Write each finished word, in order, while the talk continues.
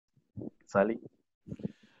Ghazali.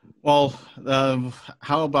 Well,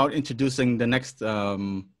 how about introducing the next?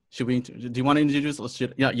 Should we? Do you want to introduce?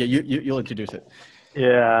 You'll introduce it.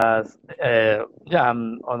 Yes,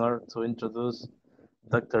 I'm honored to introduce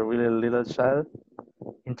Dr. Willie Littlechild,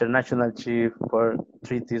 International Chief for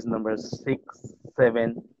Treaties number 6,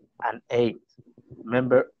 7, and 8,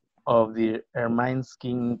 member of the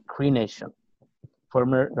Ermineskin Cree Nation,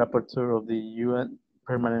 former Rapporteur of the UN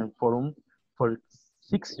Permanent Forum for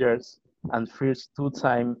 6 years, and first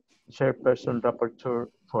two-time Chairperson Rapporteur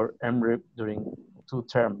for UNEMRIP during 2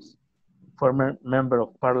 terms, former Member of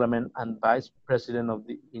Parliament and Vice President of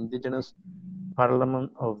the Indigenous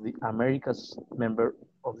Parliament of the Americas, member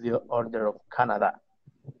of the Order of Canada,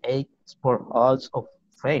 8 Sport Halls of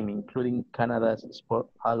Fame, including Canada's Sport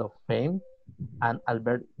Hall of Fame and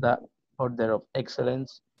Alberta Order of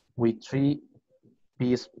Excellence, with 3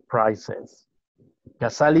 Peace Prizes.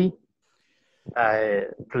 Ghazali,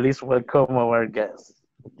 please welcome our guest.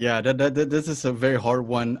 Yeah, this is a very hard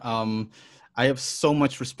one. I have so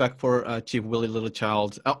much respect for Chief Willie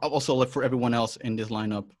Littlechild. Also, like for everyone else in this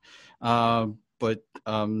lineup. But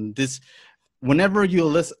whenever you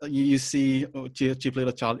listen, you see Chief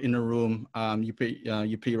Littlechild in a room, you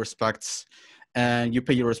pay your respects, and you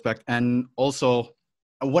pay your respect. And also,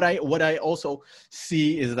 what I also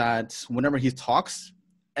see is that whenever he talks,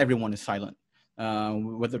 everyone is silent.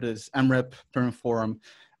 Whether it is UNEMRIP, Permanent Forum,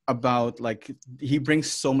 about like he brings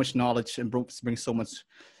so much knowledge and brings so much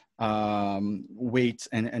weight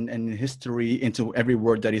and history into every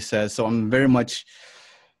word that he says. So I'm very much,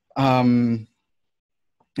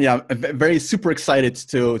 very super excited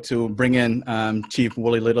to bring in Chief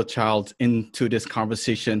Willie Littlechild into this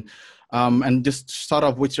conversation. And just start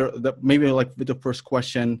off with maybe like with the first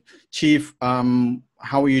question, Chief.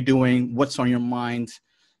 How are you doing? What's on your mind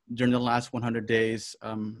during the last 100 days?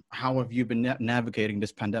 How have you been navigating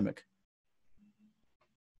this pandemic?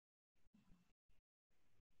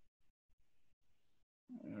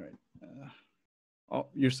 All right. Oh,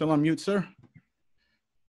 you're still on mute, sir.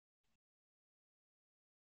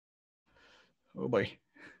 Oh boy.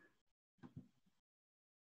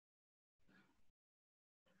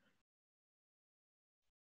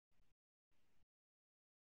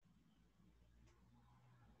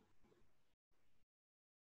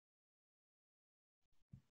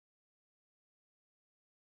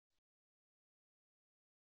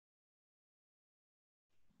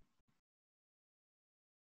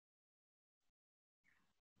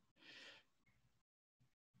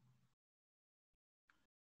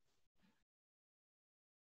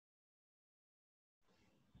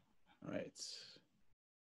 All right.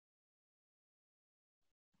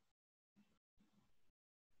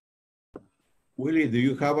 Willie, do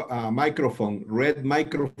you have a microphone, red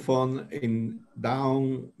microphone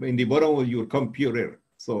down in the bottom of your computer?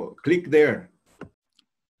 So click there.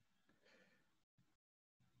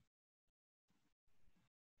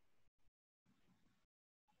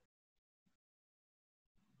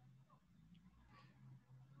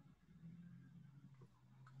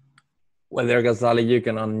 Well, there, Ghazali, you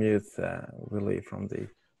can unmute Willie from the...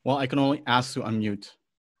 Well, I can only ask to unmute.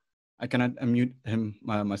 I cannot unmute him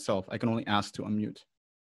myself. I can only ask to unmute.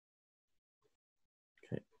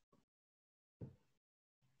 Okay.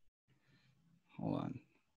 Hold on.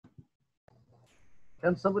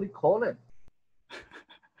 Can somebody call it?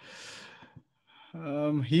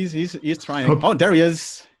 He's trying. Okay. Oh, there he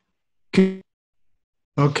is. Okay,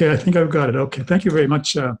 I think I've got it. Okay, thank you very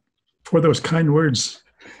much for those kind words.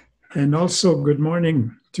 And also good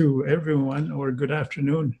morning to everyone, or good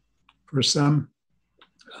afternoon for some.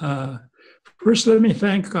 First, let me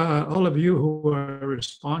thank all of you who are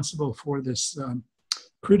responsible for this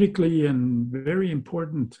critically and very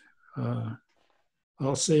important,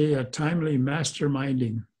 I'll say a timely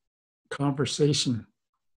masterminding conversation.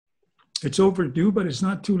 It's overdue, but it's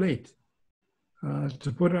not too late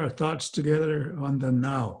to put our thoughts together on the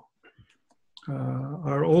now.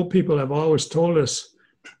 Our old people have always told us,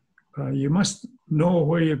 you must know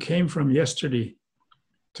where you came from yesterday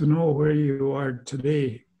to know where you are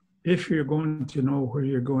today, if you're going to know where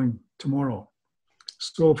you're going tomorrow.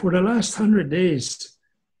 So for the last 100 days,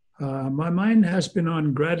 my mind has been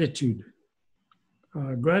on gratitude.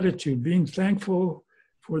 Gratitude, being thankful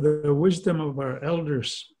for the wisdom of our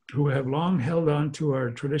elders who have long held on to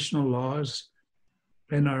our traditional laws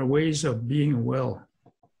and our ways of being well.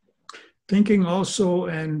 Thinking also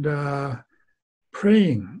and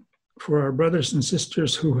praying for our brothers and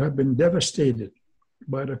sisters who have been devastated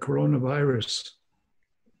by the coronavirus,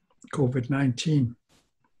 COVID-19.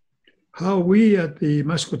 How we at the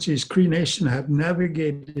Musqueam's Cree Nation have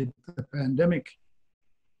navigated the pandemic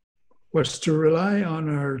was to rely on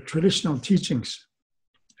our traditional teachings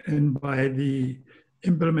and by the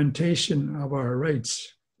implementation of our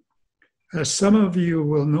rights. As some of you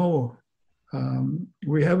will know,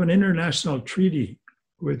 we have an international treaty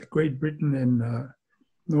with Great Britain and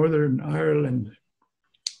Northern Ireland,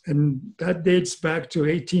 and that dates back to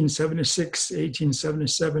 1876,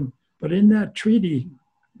 1877. But in that treaty,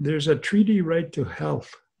 there's a treaty right to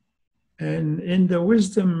health. And in the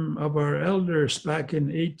wisdom of our elders back in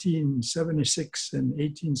 1876 and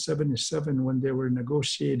 1877, when they were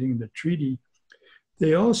negotiating the treaty,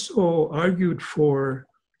 they also argued for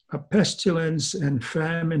a pestilence and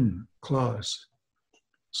famine clause,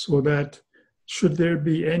 so that should there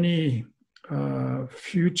be any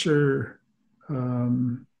future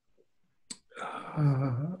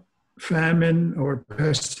famine or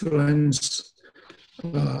pestilence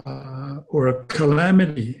or a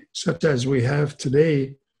calamity such as we have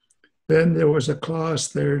today, then there was a clause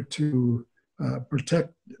there to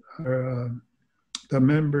protect the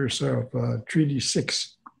members of Treaty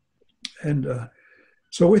 6. And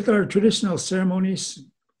so with our traditional ceremonies,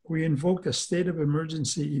 we invoked a state of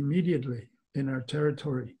emergency immediately in our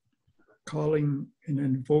territory, calling and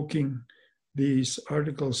invoking these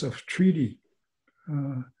articles of treaty.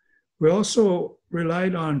 We also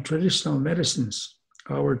relied on traditional medicines.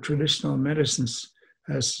 Our traditional medicines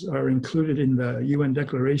as are included in the UN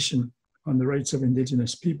Declaration on the Rights of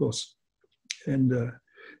Indigenous Peoples. And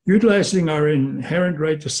utilizing our inherent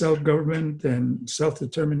right to self-government and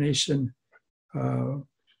self-determination,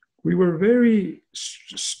 we were very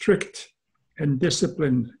strict and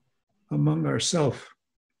disciplined among ourselves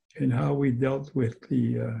in how we dealt with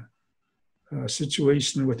the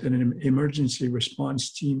situation with an emergency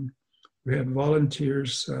response team. We had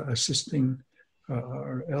volunteers assisting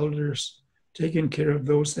our elders, taking care of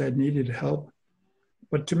those that needed help.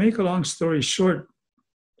 But to make a long story short,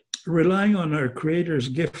 relying on our Creator's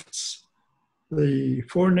gifts, the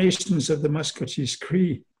 4 nations of the Musqueam's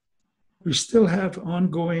Cree, we still have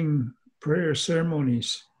ongoing prayer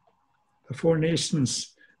ceremonies. The 4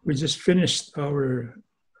 nations, we just finished our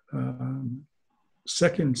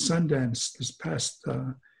second Sundance this past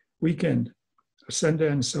weekend, a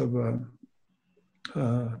Sundance of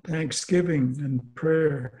Thanksgiving and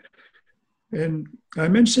prayer. And I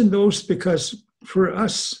mention those because for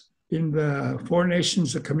us in the 4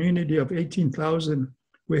 nations, a community of 18,000,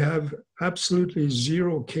 we have absolutely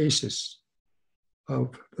 0 cases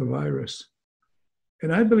of the virus.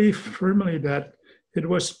 And I believe firmly that it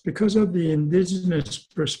was because of the Indigenous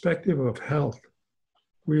perspective of health.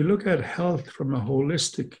 We look at health from a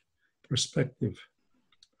holistic perspective.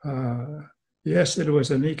 Yes, it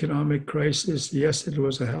was an economic crisis. Yes, it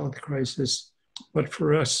was a health crisis. But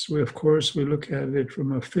for us, we look at it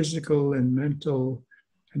from a physical and mental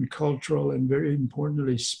and cultural and very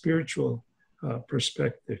importantly, spiritual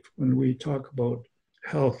perspective when we talk about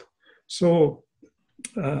health. So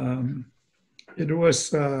it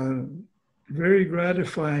was very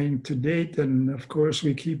gratifying to date. And of course,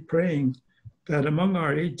 we keep praying that among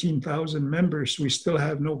our 18,000 members, we still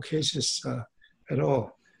have no cases at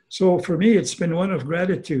all. So for me, it's been one of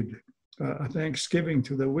gratitude, a thanksgiving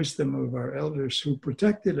to the wisdom of our elders who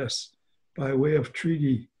protected us by way of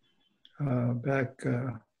treaty back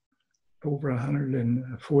over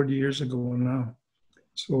 140 years ago now.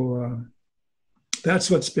 So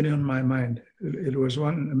that's what's been on my mind. It was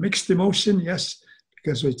a mixed emotion, yes,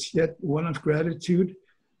 because it's yet one of gratitude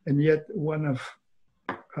and yet one of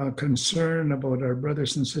concern about our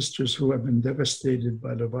brothers and sisters who have been devastated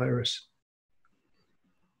by the virus.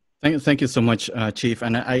 Thank you so much, Chief.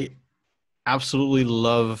 And I absolutely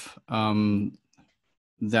love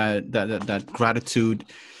that gratitude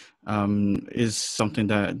is something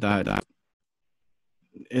that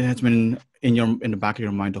it has been in the back of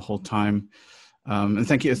your mind the whole time. And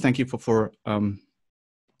thank you for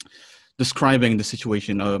describing the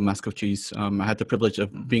situation of Musqueam. I had the privilege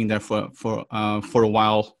of being there for a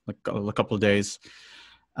while, like a couple of days.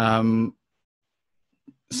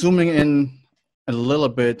 Zooming in a little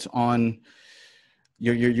bit on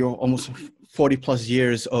your almost 40 plus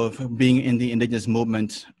years of being in the Indigenous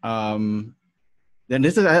movement. Then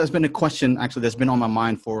this has been a question actually that's been on my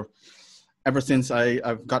mind for ever since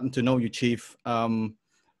I've gotten to know you, Chief. And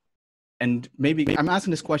maybe I'm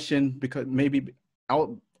asking this question because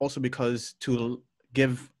because to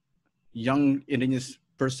give young Indigenous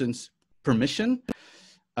persons permission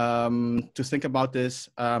to think about this,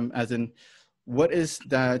 as in, what is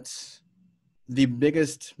the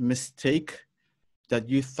biggest mistake that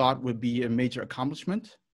you thought would be a major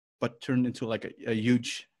accomplishment, but turned into like a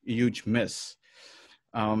huge miss?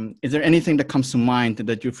 Is there anything that comes to mind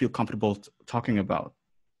that you feel comfortable talking about?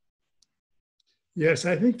 Yes,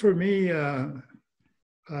 I think for me, I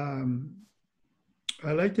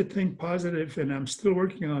like to think positive, and I'm still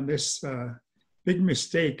working on this big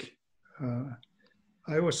mistake.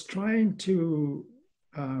 I was trying to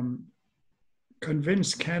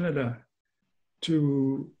convince Canada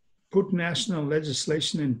to put national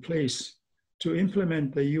legislation in place to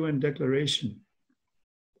implement the UN Declaration.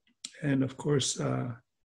 And of course,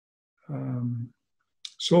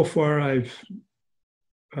 so far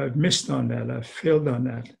I've missed on that, I've failed on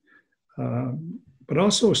that. But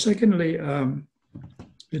also, secondly,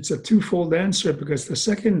 it's a twofold answer, because the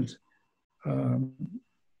second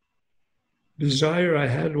desire I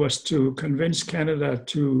had was to convince Canada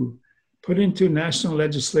to put into national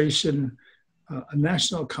legislation a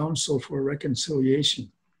National Council for Reconciliation.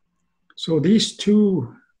 So these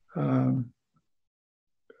two,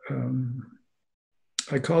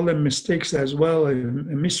 I call them mistakes as well, a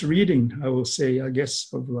misreading, I will say, I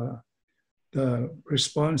guess, of the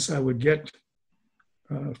response I would get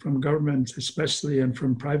from government especially, and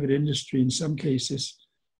from private industry in some cases,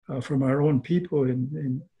 from our own people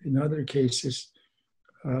in other cases,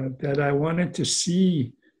 that I wanted to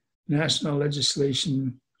see national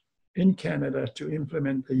legislation in Canada to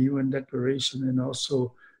implement the UN Declaration, and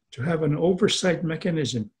also to have an oversight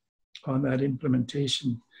mechanism on that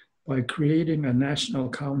implementation by creating a National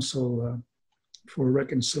Council for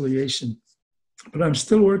Reconciliation. But I'm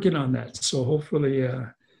still working on that. So hopefully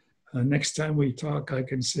next time we talk, I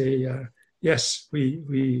can say, yes,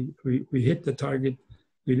 we hit the target.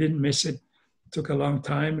 We didn't miss it. It took a long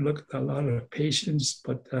time, it looked a lot of patience,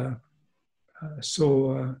 but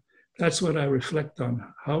that's what I reflect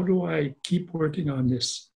on. How do I keep working on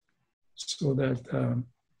this so that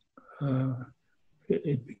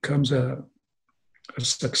it becomes a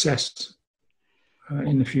success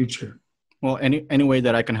in the future? Well, any way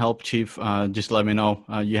that I can help, Chief, just let me know.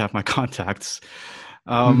 You have my contacts.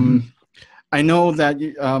 I know that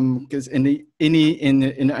because in the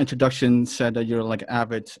introduction said that you're like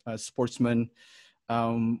avid sportsman.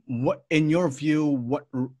 What, in your view, what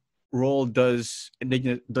role does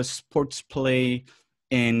sports play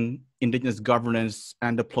in Indigenous governance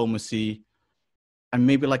and diplomacy? And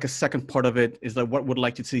maybe like a second part of it is like, what would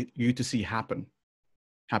like to see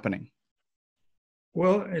happening?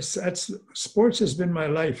 Well, sports has been my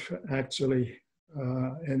life, actually,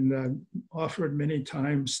 and offered many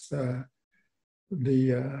times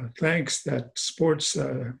the thanks that sports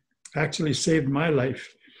actually saved my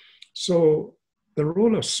life. So the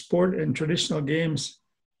role of sport in traditional games,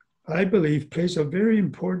 I believe, plays a very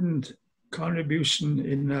important contribution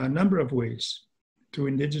in a number of ways to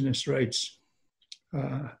Indigenous rights.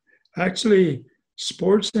 Actually,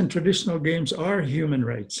 sports and traditional games are human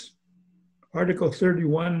rights. Article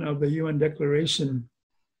 31 of the UN Declaration,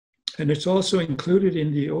 and it's also included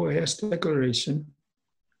in the OAS Declaration,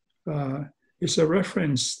 is a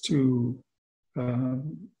reference to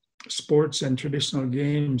sports and traditional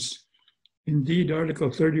games. Indeed,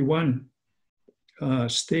 Article 31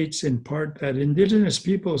 states in part that Indigenous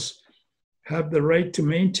peoples have the right to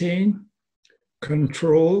maintain,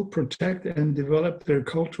 control, protect, and develop their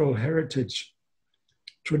cultural heritage,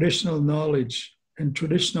 traditional knowledge, and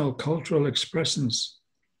traditional cultural expressions,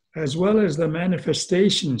 as well as the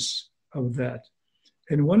manifestations of that.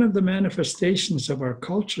 And one of the manifestations of our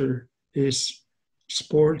culture is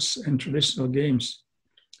sports and traditional games.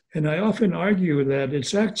 And I often argue that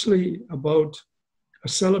it's actually about a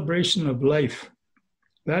celebration of life.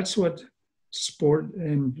 That's what sport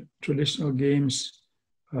and traditional games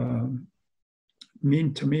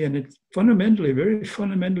mean to me. And it fundamentally, very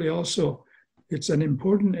fundamentally also, it's an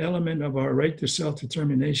important element of our right to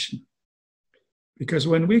self-determination. Because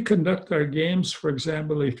when we conduct our games, for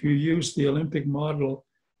example, if you use the Olympic model,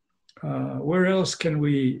 where else can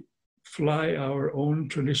we fly our own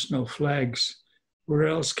traditional flags? Where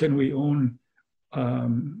else can we own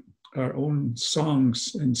our own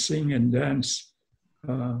songs and sing and dance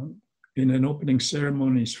in an opening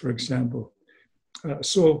ceremonies, for example?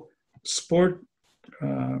 So sport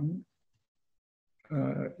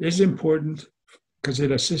is important because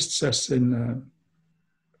it assists us in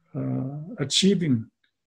achieving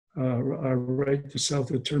our right to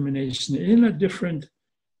self-determination in a different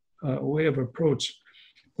way of approach.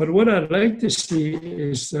 But what I'd like to see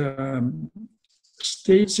is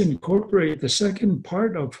states incorporate the second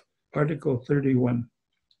part of Article 31.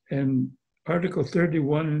 And Article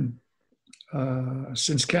 31,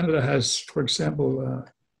 since Canada has, for example,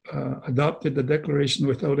 adopted the declaration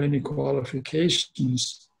without any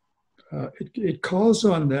qualifications, it calls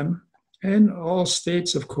on them, and all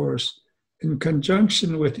states, of course, in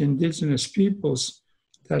conjunction with Indigenous peoples,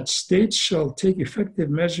 that states shall take effective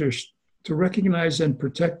measures to recognize and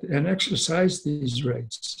protect and exercise these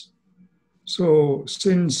rights. So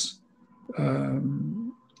since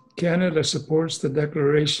Canada supports the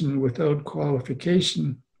declaration without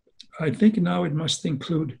qualification, I think now it must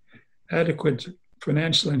include adequate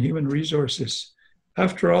financial and human resources.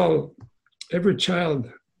 After all, every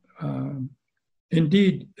child,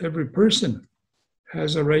 indeed every person,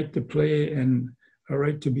 has a right to play and a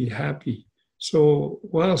right to be happy. So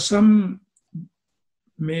while some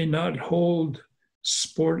may not hold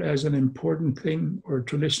sport as an important thing or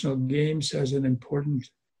traditional games as an important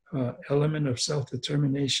element of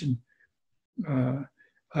self-determination,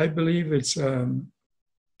 I believe it's a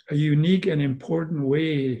unique and important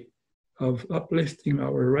way of uplifting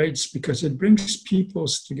our rights because it brings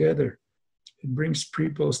peoples together. It brings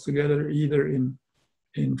peoples together either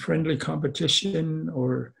in friendly competition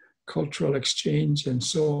or cultural exchange and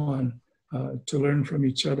so on to learn from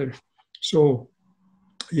each other. So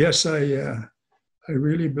yes, I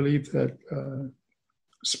really believe that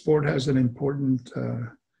sport has an important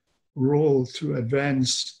role to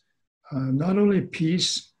advance not only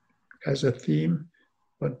peace as a theme,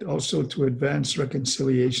 but also to advance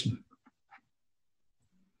reconciliation.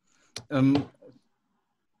 In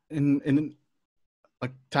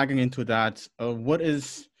like tagging into that, what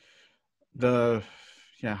is the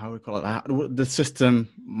how we call it the system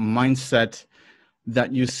mindset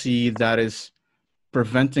that you see that is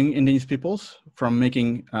preventing Indigenous peoples from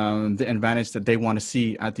making the advantage that they want to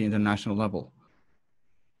see at the international level?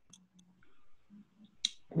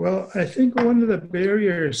 Well, I think one of the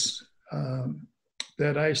barriers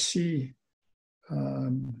that I see,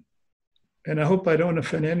 and I hope I don't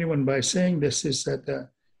offend anyone by saying this, is that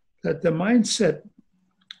the mindset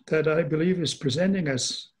that I believe is presenting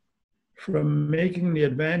us from making the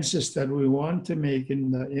advances that we want to make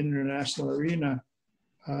in the international arena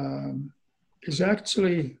is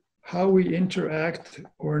actually how we interact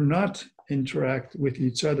or not interact with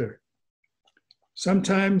each other.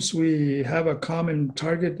 Sometimes we have a common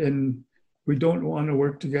target and we don't want to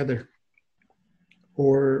work together,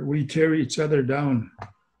 or we tear each other down.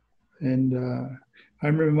 And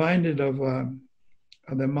I'm reminded of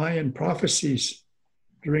the Mayan prophecies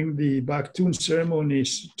during the Baktun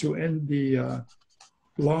ceremonies to end the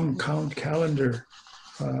long count calendar,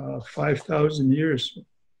 5,000 years,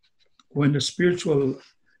 when the spiritual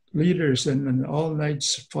leaders in an all-night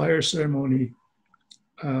fire ceremony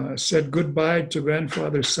said goodbye to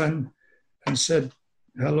grandfather's son and said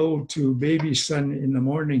hello to baby son in the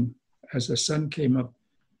morning as the sun came up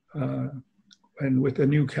and with a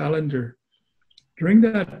new calendar. During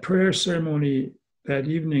that prayer ceremony that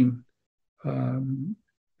evening,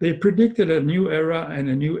 they predicted a new era and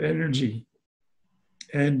a new energy.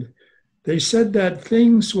 And they said that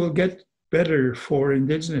things will get better for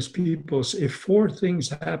Indigenous peoples if 4 things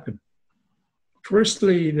happen.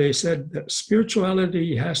 Firstly, they said that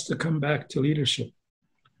spirituality has to come back to leadership.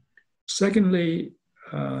 Secondly,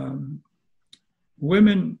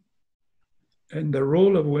 women and the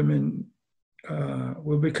role of women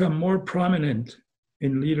will become more prominent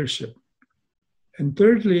in leadership. And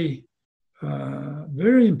thirdly,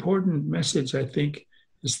 very important message, I think,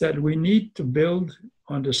 is that we need to build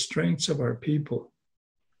on the strengths of our people.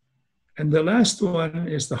 And the last one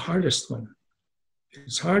is the hardest one.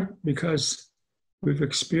 It's hard because we've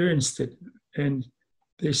experienced it. And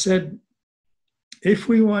they said, if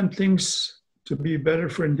we want things to be better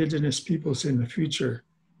for Indigenous peoples in the future,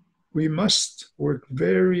 we must work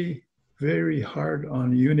very, very hard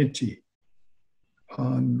on unity,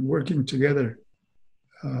 on working together.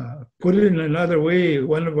 Put it in another way,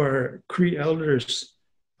 one of our Cree elders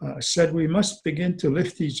said we must begin to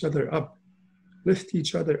lift each other up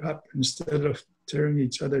instead of tearing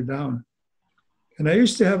each other down. And I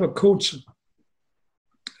used to have a coach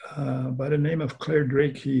by the name of Claire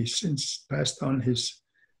Drake. He since passed on his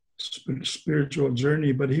spiritual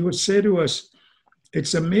journey, but he would say to us,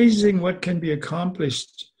 it's amazing what can be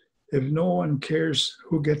accomplished if no one cares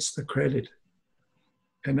who gets the credit.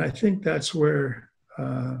 And I think that's where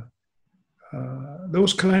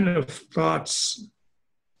those kind of thought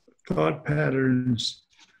patterns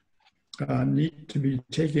need to be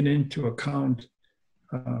taken into account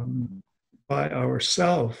by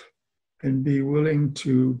ourselves and be willing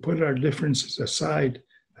to put our differences aside.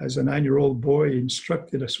 As a 9-year-old boy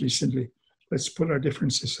instructed us recently, let's put our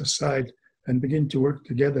differences aside and begin to work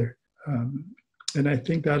together. And I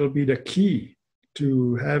think that'll be the key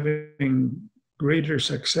to having greater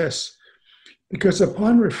success. Because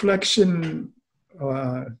upon reflection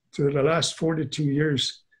to the last 42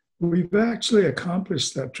 years, we've actually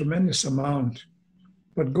accomplished a tremendous amount.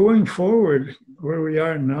 But going forward, where we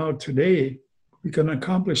are now today, we can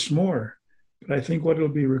accomplish more. But I think what will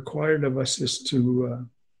be required of us is to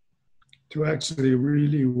actually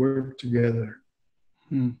really work together.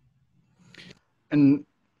 And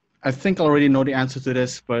I think I already know the answer to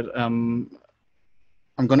this, but I'm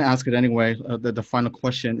going to ask it anyway. The final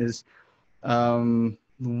question is,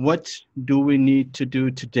 what do we need to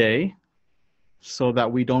do today so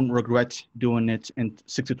that we don't regret doing it in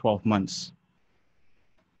 6 to 12 months?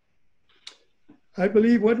 I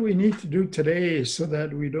believe what we need to do today is so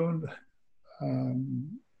that we don't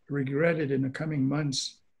regret it in the coming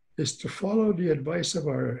months is to follow the advice of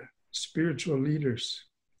our spiritual leaders,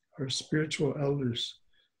 our spiritual elders.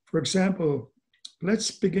 For example,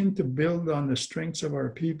 let's begin to build on the strengths of our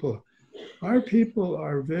people. Our people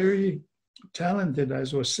are very talented,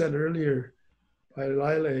 as was said earlier by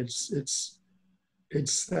Laila. It's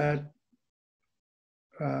that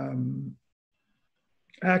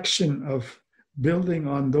action of building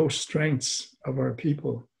on those strengths of our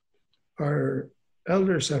people. Our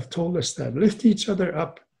elders have told us that. Lift each other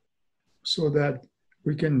up so that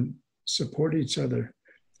we can support each other.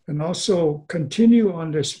 And also continue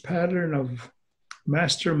on this pattern of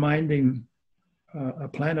masterminding a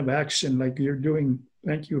plan of action like you're doing.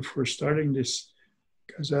 Thank you for starting this,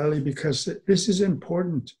 Ghazali, because this is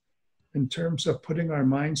important in terms of putting our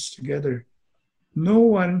minds together. No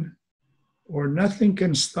one or nothing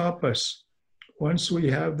can stop us once we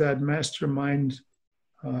have that mastermind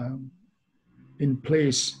in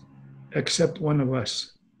place, except one of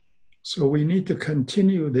us. So we need to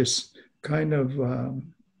continue this kind of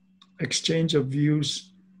exchange of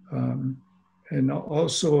views. And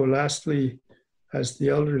also, lastly, as the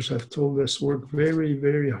elders have told us, work very,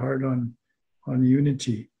 very hard on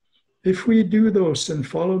unity. If we do those and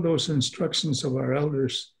follow those instructions of our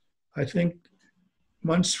elders, I think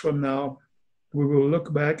months from now, we will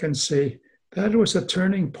look back and say, that was a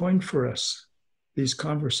turning point for us, these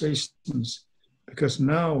conversations, because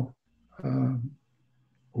now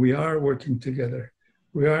we are working together.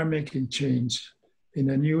 We are making change in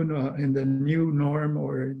the new norm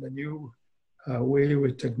or in the new way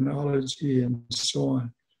with technology and so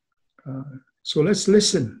on. So let's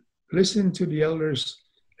listen to the elders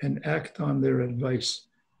and act on their advice.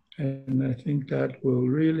 And I think that will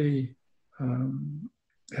really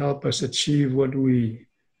help us achieve what we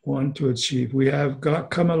want to achieve. We have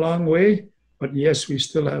come a long way, but yes, we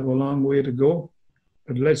still have a long way to go.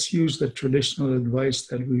 But let's use the traditional advice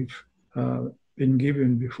that we've been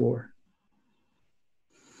given before.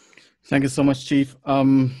 Thank you so much, Chief.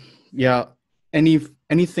 Yeah,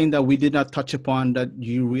 anything that we did not touch upon that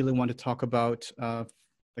you really want to talk about,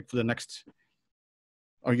 like for the next,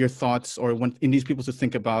 or your thoughts, or want Indies people to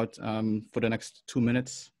think about for the next 2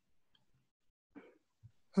 minutes?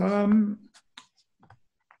 I'm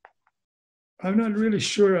not really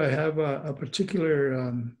sure I have a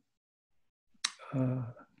particular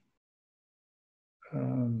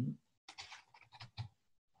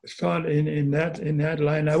thought in that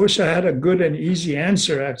line. I wish I had a good and easy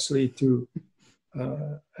answer actually to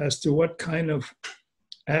as to what kind of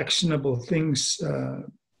actionable things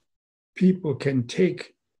people can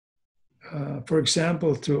take, for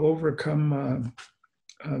example, to overcome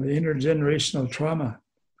the intergenerational trauma.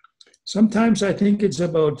 Sometimes I think it's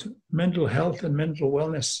about mental health and mental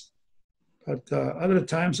wellness, but other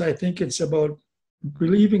times I think it's about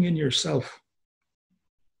believing in yourself,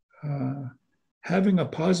 having a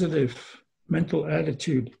positive mental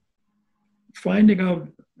attitude, finding out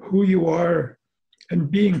who you are and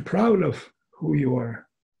being proud of who you are.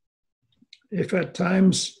 If at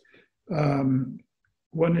times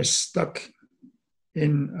one is stuck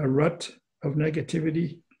in a rut of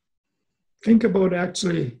negativity, think about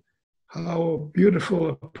actually how beautiful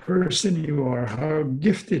a person you are, how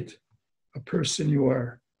gifted a person you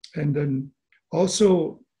are, and then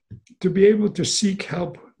also to be able to seek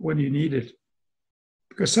help when you need it.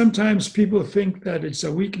 Because sometimes people think that it's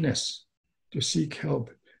a weakness to seek help,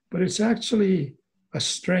 but it's actually a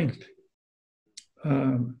strength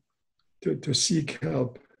to seek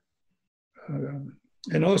help.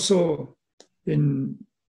 And also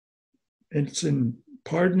it's in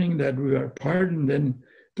pardoning that we are pardoned, and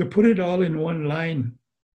to put it all in one line,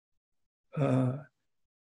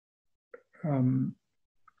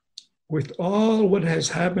 with all what has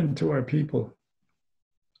happened to our people,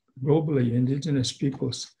 globally, Indigenous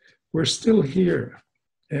peoples, we're still here,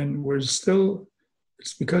 and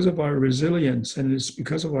it's because of our resilience, and it's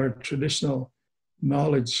because of our traditional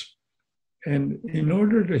knowledge. And in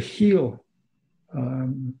order to heal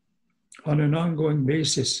on an ongoing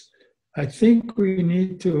basis, I think we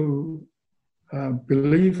need to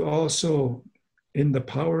believe also in the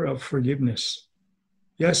power of forgiveness.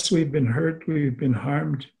 Yes, we've been hurt, we've been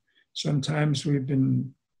harmed, Sometimes we've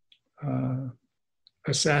been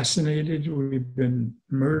assassinated, we've been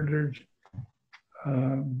murdered.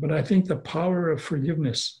 But I think the power of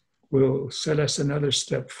forgiveness will set us another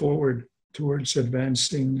step forward towards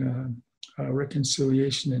advancing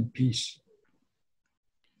reconciliation and peace.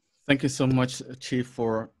 Thank you so much, Chief,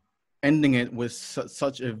 for ending it with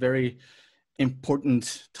such a very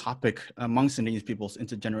important topic amongst Indigenous peoples,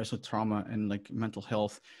 intergenerational trauma and like mental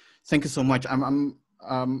health. Thank you so much. I'm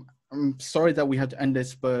sorry that we had to end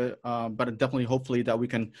this, but definitely, hopefully, that we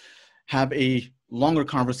can have a longer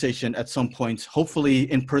conversation at some point,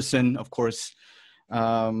 hopefully in person, of course,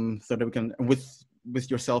 so that we can, with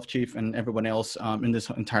yourself, Chief, and everyone else in this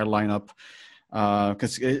entire lineup,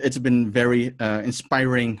 because it's been very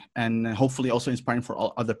inspiring and hopefully also inspiring for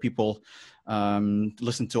all other people to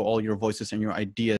listen to all your voices and your ideas.